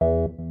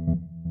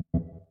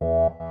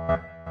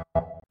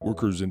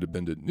Workers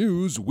Independent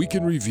News Week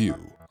in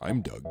Review.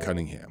 I'm Doug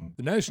Cunningham.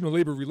 The National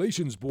Labor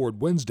Relations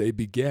Board Wednesday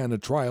began a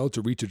trial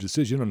to reach a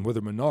decision on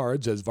whether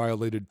Menards has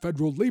violated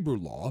federal labor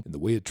law in the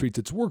way it treats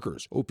its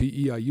workers.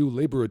 OPEIU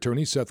labor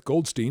attorney Seth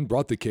Goldstein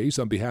brought the case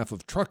on behalf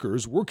of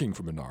truckers working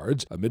for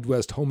Menards, a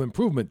Midwest home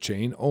improvement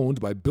chain owned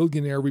by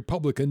billionaire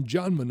Republican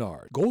John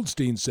Menard.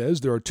 Goldstein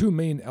says there are two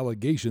main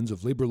allegations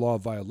of labor law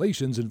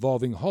violations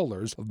involving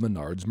haulers of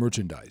Menards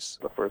merchandise.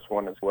 The first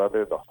one is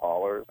whether the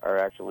haulers are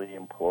actually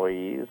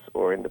employees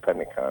or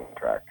independent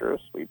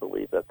contractors. We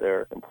believe that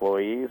they're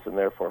employees and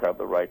therefore have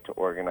the right to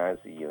organize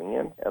a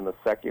union. And the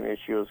second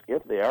issue is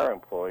if they are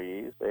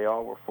employees, they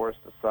all were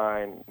forced to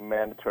sign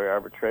mandatory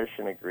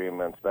arbitration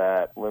agreements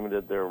that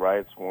limited their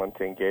rights, one,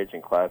 to engage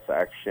in class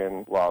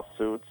action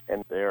lawsuits,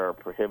 and they are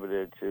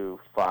prohibited to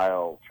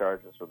file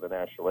charges with the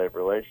National Labor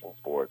Relations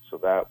Board. So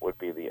that would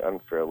be the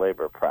unfair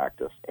labor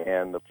practice.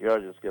 And the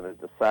judge is going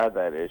to decide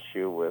that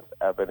issue with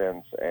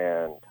evidence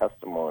and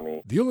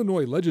testimony. The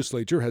Illinois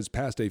legislature has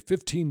passed a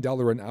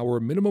 $15 an hour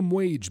minimum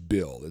wage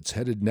bill. It's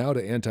headed now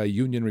to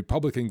anti-union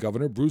Republican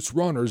Governor Bruce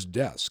Rauner's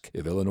desk.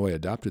 If Illinois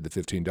adopted the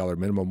 $15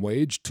 minimum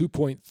wage,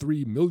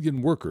 2.3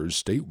 million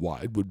workers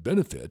statewide would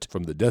benefit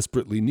from the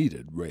desperately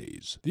needed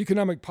raise. The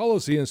Economic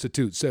Policy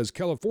Institute says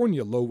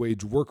California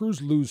low-wage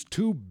workers lose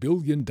 $2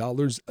 billion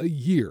a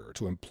year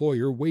to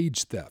employer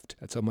wage theft.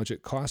 That's how much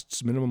it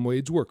costs minimum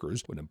wage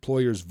workers when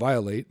employers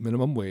violate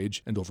minimum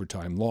wage and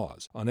overtime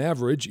laws. On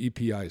average,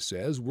 EPI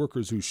says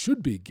workers who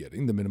should be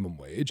getting the minimum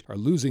wage are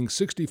losing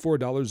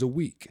 $64 a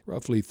week,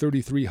 roughly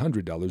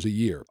 $3,300 a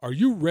year. Are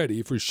you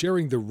ready for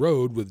sharing the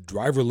road with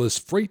driverless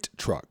freight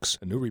trucks?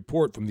 A new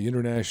report from the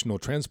International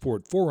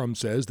Transport Forum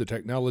says the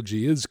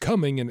technology is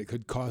coming and it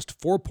could cost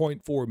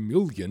 4.4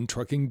 million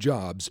trucking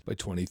jobs by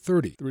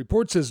 2030. The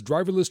report says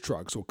driverless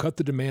trucks will cut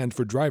the demand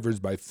for drivers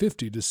by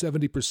 50 to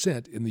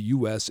 70% in the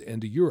U.S.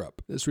 and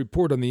Europe. This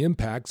report on the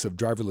impacts of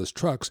driverless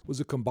trucks was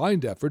a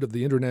combined effort of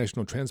the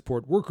International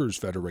Transport Workers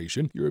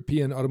Federation,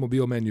 European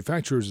Automobile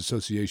Manufacturers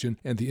Association,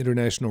 and the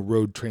International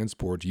Road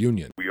Transport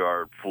Union. We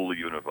are fully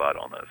unified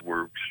on this.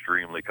 We're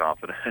extremely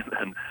confident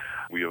and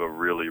we have a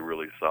really,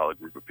 really solid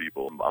group of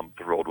people. I'm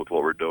thrilled with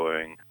what we're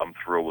doing. I'm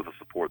thrilled with the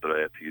support that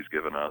AFT has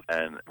given us.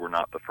 And we're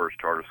not the first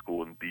charter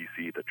school in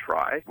D.C. to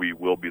try. We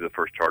will be the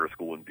first charter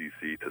school in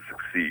D.C. to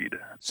succeed.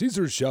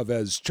 Cesar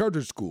Chavez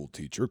charter school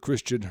teacher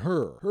Christian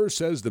Herr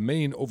says the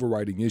main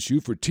overriding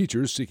issue for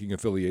teachers seeking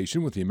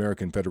affiliation with the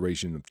American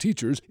Federation of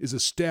Teachers is a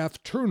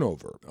staff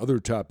turnover. Other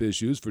top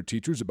issues for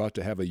teachers about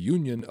to have a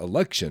union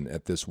election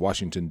at this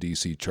Washington,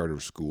 D.C.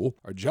 charter school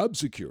are job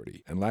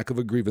security and lack of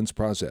a grievance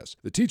process.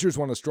 The teachers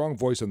want a strong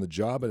voice on the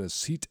job and a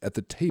seat at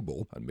the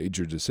table on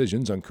major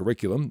decisions on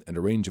curriculum and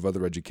a range of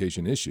other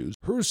education issues.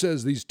 Herr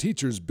says these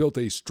teachers built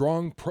a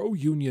strong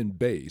pro-union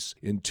base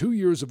in 2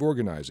 years of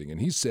organizing, and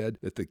he said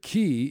that the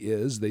key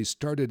is they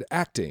started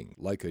acting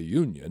like a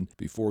union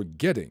before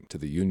getting to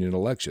the union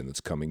election that's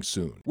coming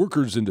soon.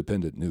 Workers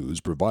Independent News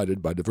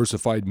provided by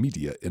Diversified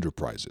Media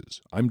Enterprises.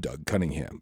 I'm Doug Cunningham.